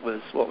saw what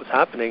was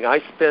happening. I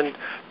spend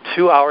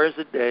 2 hours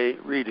a day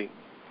reading.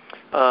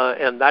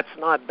 And that's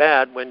not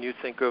bad when you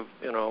think of,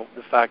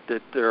 the fact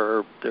that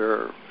there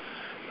are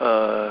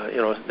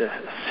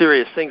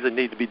serious things that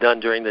need to be done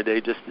during the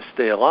day just to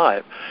stay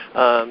alive.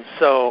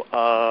 So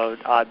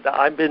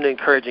I've been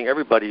encouraging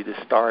everybody to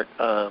start,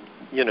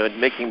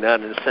 making that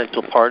an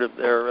essential part of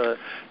their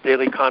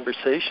daily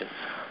conversation.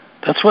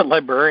 That's what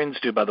librarians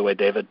do, by the way,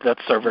 David.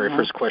 That's our very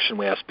first question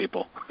we ask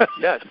people.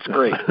 Yes. It's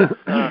great.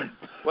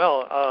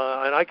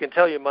 And I can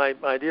tell you,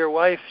 my dear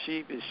wife,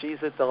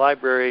 she's at the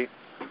library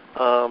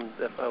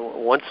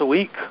once a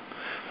week.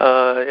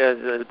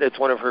 It's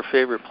one of her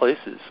favorite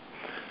places.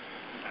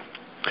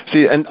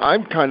 See, and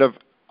I'm kind of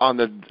on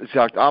the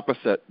exact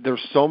opposite.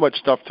 There's so much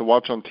stuff to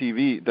watch on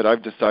TV that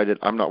I've decided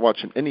I'm not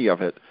watching any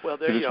of it. Well,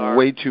 there you are. It's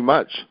way too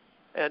much.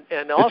 And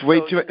also, it's way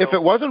too. If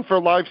it wasn't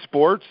for live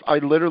sports, I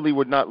literally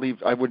would not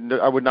leave. I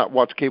would not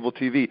watch cable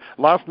TV.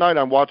 Last night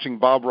I'm watching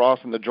Bob Ross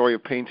and the Joy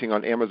of Painting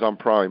on Amazon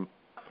Prime.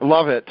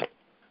 Love it.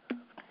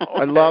 Okay.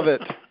 I love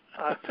it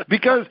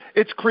because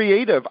it's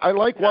creative. I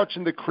like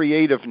watching the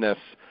creativeness,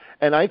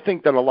 and I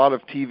think that a lot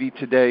of TV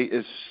today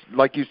is,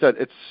 like you said,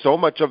 it's so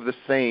much of the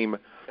same.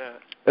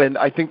 Yeah. And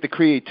I think the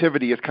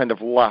creativity is kind of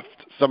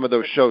left. Some of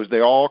those shows, they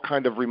all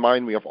kind of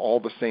remind me of all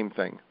the same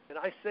thing. And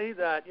I say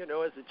that, as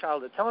a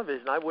child of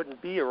television, I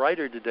wouldn't be a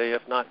writer today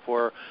if not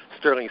for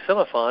Sterling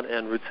Silliphant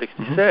and Route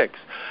 66.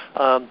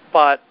 Mm-hmm.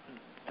 But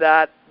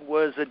that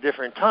was a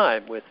different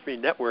time with free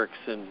networks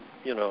and,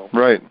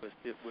 Right.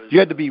 It was, you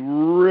had to be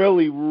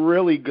really,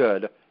 really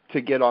good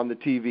to get on the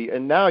TV.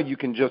 And now you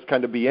can just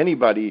kind of be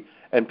anybody,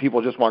 and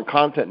people just want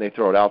content and they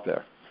throw it out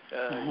there.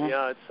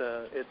 Yeah,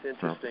 it's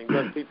interesting.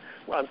 But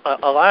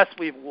alas,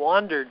 we've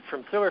wandered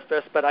from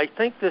Thrillerfest, but I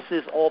think this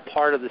is all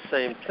part of the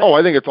same thing. Oh,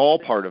 I think it's all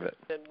part of it.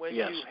 And when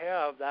you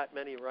have that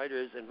many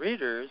writers and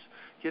readers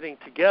getting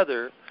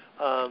together,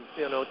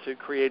 to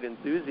create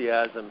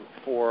enthusiasm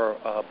for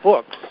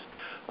books,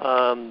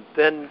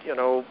 then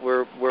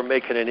we're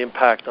making an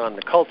impact on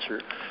the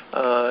culture.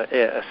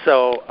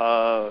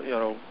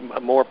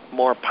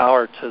 More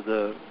power to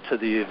the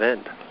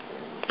event.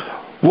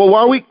 Well,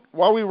 while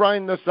we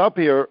wind this up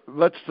here,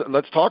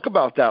 let's talk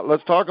about that.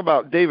 Let's talk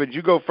about, David,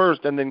 you go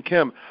first, and then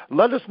Kim.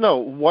 Let us know,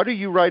 what are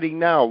you writing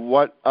now?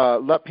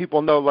 Let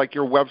people know, like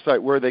your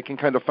website, where they can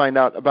kind of find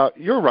out about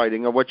your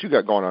writing and what you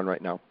got going on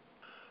right now.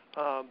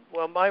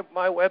 Well, my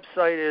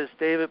website is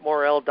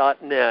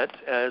davidmorrell.net,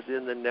 as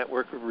in the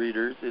network of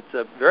readers. It's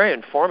very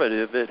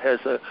informative. It has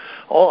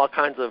all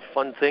kinds of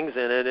fun things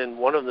in it, and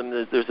one of them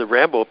is there's a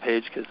Rambo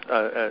page because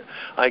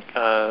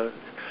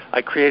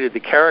I created the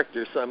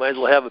character, so I might as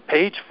well have a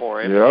page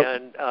for him.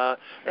 Yep.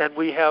 And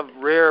we have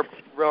rare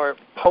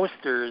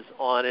posters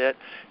on it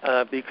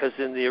because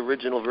in the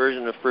original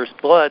version of First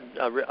Blood,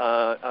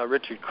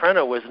 Richard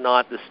Crenna was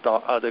not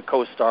the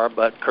co-star,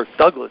 but Kirk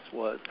Douglas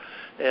was.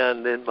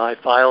 And in my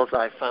files,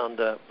 I found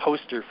a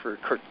poster for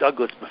Kirk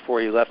Douglas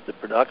before he left the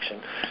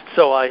production.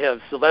 So I have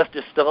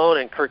Sylvester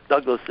Stallone and Kirk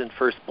Douglas in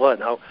First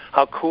Blood.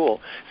 How cool!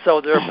 So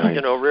there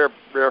are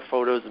rare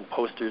photos and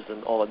posters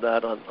and all of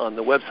that on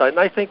the website. And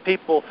I think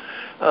people,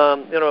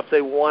 if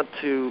they want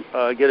to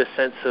get a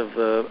sense of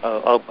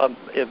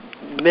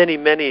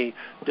many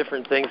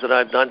different things that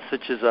I've done,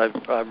 such as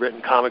I've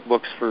written comic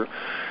books for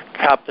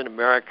Captain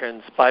America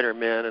and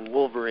Spider-Man and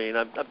Wolverine.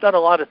 I've done a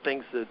lot of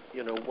things that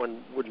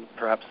one wouldn't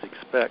perhaps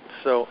expect.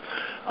 So,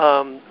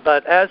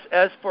 but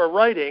as for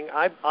writing,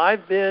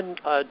 I've been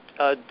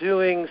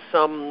doing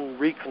some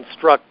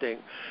reconstructing.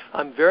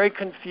 I'm very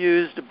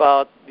confused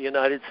about the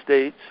United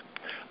States.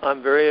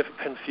 I'm very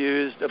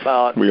confused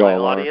about my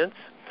audience.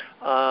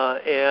 I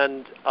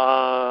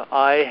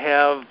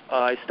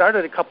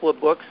started a couple of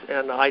books,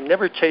 and I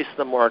never chased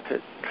the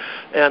market.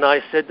 And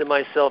I said to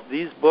myself,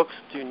 these books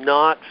do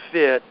not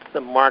fit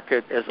the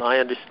market as I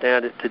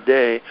understand it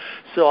today.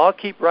 So I'll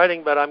keep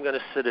writing, but I'm going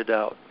to sit it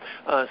out.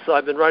 So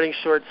I've been writing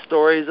short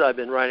stories. I've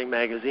been writing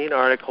magazine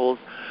articles.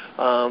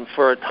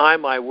 For a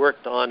time, I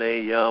worked on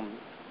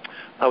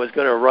I was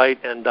going to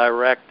write and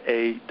direct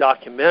a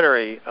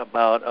documentary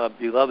about a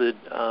beloved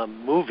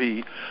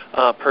movie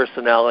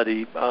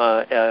personality.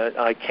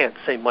 I can't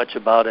say much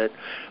about it,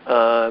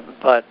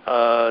 but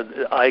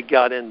I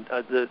got in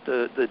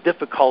the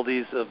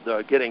difficulties of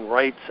getting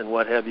rights and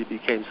what have you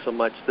became so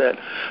much that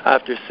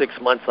after 6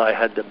 months I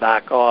had to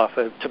back off.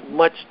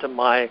 Much to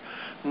my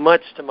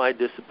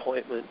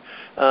disappointment.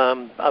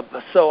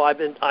 So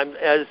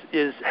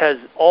has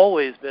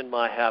always been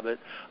my habit.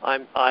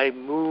 I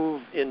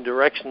move in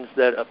directions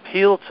that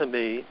appeal to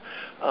me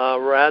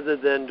rather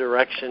than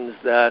directions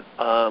that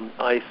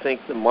I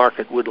think the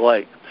market would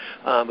like.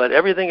 But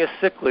everything is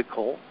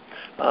cyclical.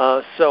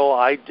 So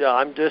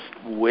I'm just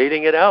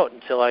waiting it out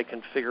until I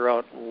can figure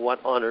out what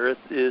on earth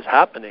is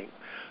happening.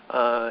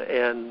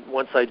 And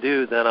once I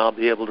do, then I'll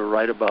be able to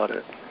write about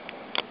it.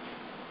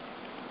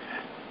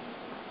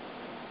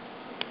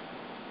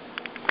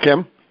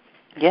 Kim?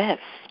 Yes.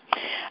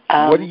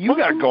 What do you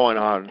got going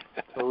on?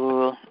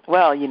 Ooh,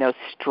 well,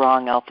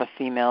 strong alpha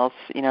females,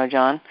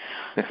 John.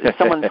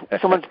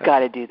 Someone's got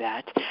to do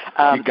that.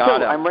 You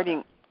got it. So I'm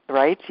writing,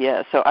 right?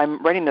 Yeah. So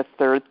I'm writing the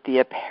third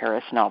Thea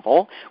Paris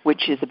novel,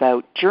 which is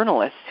about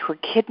journalists who are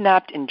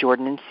kidnapped in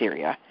Jordan and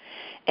Syria.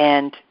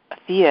 And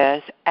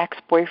Thea's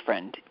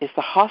ex-boyfriend is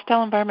the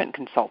hostile environment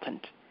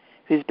consultant,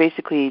 whose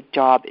basically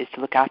job is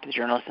to look after the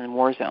journalists in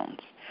war zones,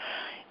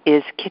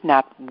 is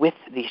kidnapped with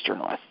these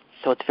journalists.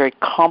 So it's a very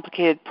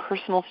complicated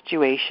personal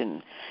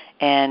situation,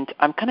 and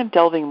I'm kind of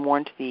delving more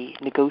into the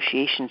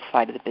negotiation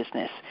side of the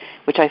business,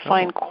 which I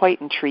find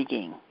quite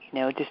intriguing,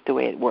 just the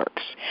way it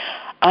works.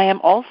 I am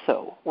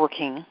also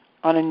working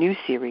on a new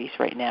series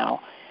right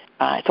now.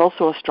 It's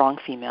also a strong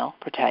female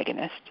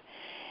protagonist,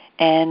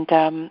 and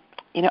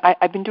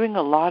I've been doing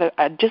a lot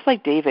of, just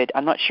like David,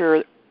 I'm not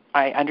sure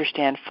I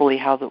understand fully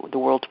how the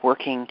world's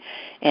working,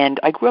 and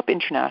I grew up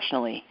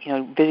internationally,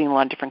 visiting a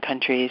lot of different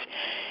countries,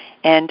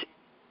 and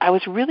I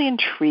was really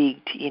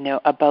intrigued,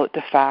 about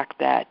the fact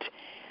that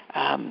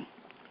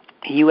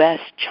U.S.,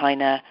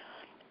 China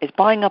is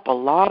buying up a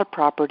lot of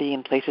property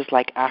in places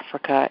like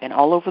Africa and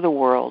all over the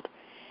world,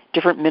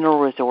 different mineral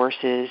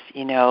resources,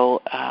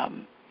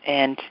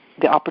 and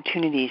the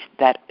opportunities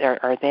that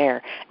are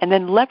there, and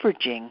then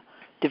leveraging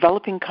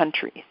developing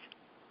countries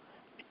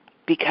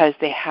because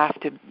they have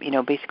to,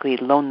 basically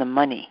loan them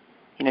money,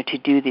 to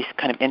do this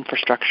kind of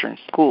infrastructure in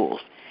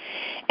schools.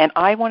 And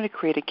I wanted to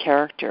create a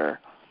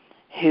character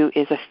who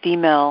is a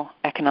female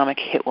economic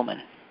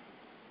hitwoman.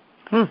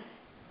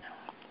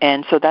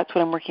 And so that's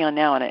what I'm working on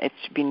now, and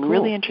it's been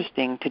really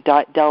interesting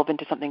to delve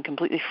into something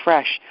completely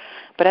fresh.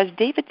 But as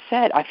David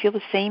said, I feel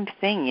the same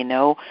thing,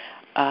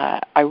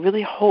 I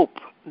really hope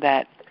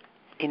that,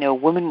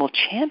 women will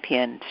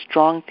champion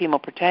strong female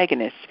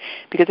protagonists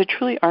because there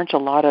truly aren't a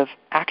lot of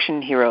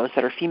action heroes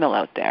that are female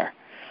out there.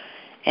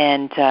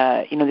 And,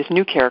 this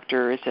new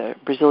character is a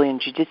Brazilian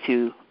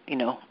jiu-jitsu,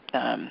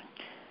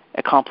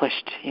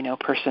 accomplished,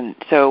 person.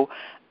 So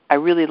I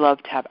really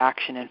love to have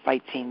action and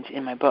fight scenes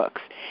in my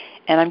books.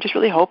 And I'm just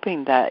really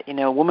hoping that,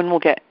 women will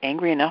get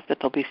angry enough that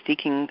they'll be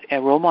seeking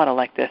a role model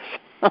like this.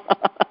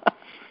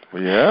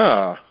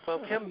 Yeah. Well,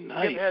 Kim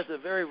has a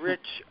very rich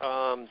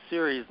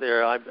series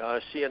there.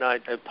 She and I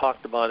have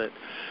talked about it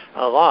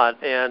a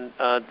lot, and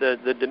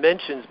the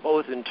dimensions,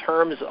 both in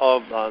terms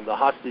of the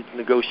hostage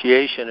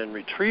negotiation and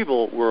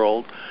retrieval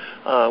world,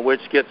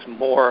 which gets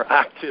more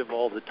active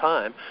all the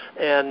time,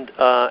 and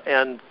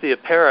Thea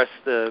Paris,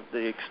 the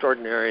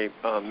extraordinary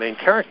main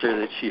character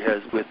that she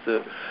has with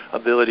the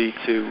ability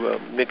to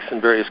mix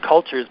in various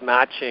cultures,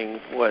 matching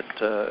what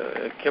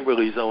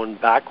Kimberly's own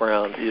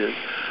background is.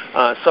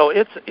 So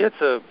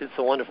it's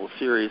a wonderful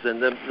series,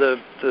 and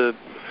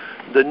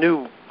the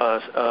new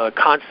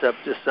concept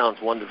just sounds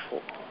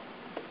wonderful.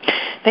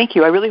 Thank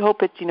you. I really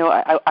hope it's,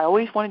 I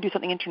always want to do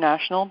something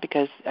international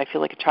because I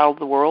feel like a child of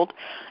the world.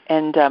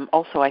 And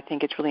also I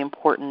think it's really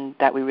important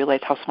that we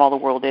realize how small the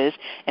world is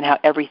and how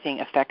everything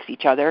affects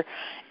each other.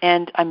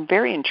 And I'm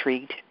very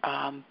intrigued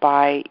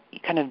by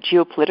kind of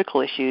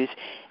geopolitical issues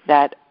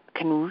that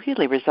can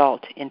really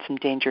result in some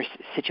dangerous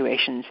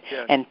situations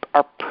and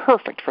are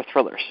perfect for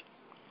thrillers.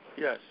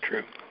 Yes.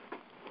 True.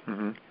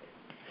 Mm-hmm.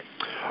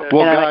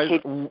 Well, guys,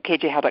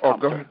 KJHow.com.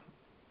 Go ahead.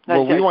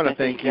 Well, we want to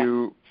thank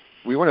you.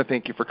 We want to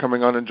thank you for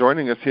coming on and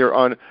joining us here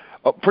on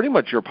pretty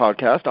much your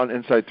podcast on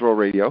Inside Thrill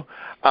Radio.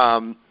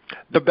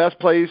 The best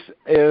place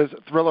is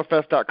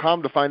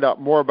thrillerfest.com to find out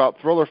more about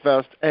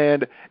Thrillerfest,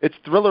 and it's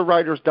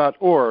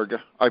thrillerwriters.org,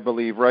 I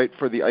believe, right,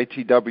 for the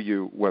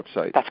ITW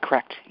website. That's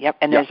correct. Yep,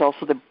 and there's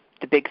also the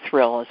Big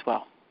Thrill as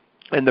well.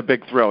 And the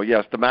Big Thrill,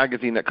 yes, the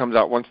magazine that comes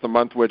out once a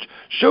month, which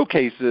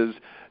showcases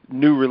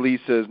new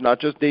releases, not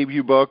just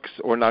debut books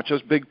or not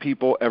just big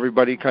people.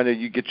 Everybody kind of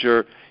you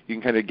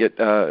can kind of get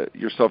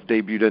yourself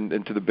debuted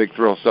into the Big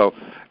Thrill. So,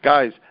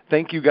 guys,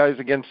 thank you guys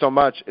again so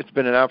much. It's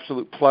been an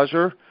absolute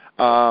pleasure.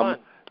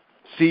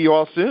 See you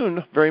all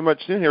soon, very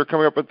much soon here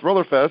coming up at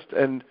Thrillerfest.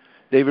 And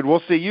David,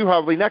 we'll see you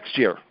probably next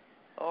year.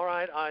 All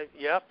right.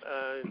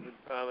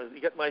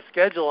 Get my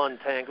schedule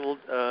untangled.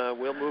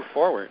 We'll move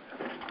forward.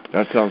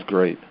 That sounds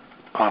great.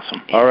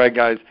 Awesome. All right,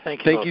 guys.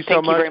 Thank you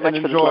so much, very much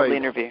and for enjoy. this lovely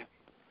interview.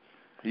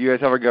 You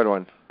guys have a good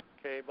one.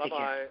 Okay,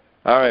 bye-bye.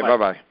 All right,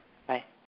 bye-bye.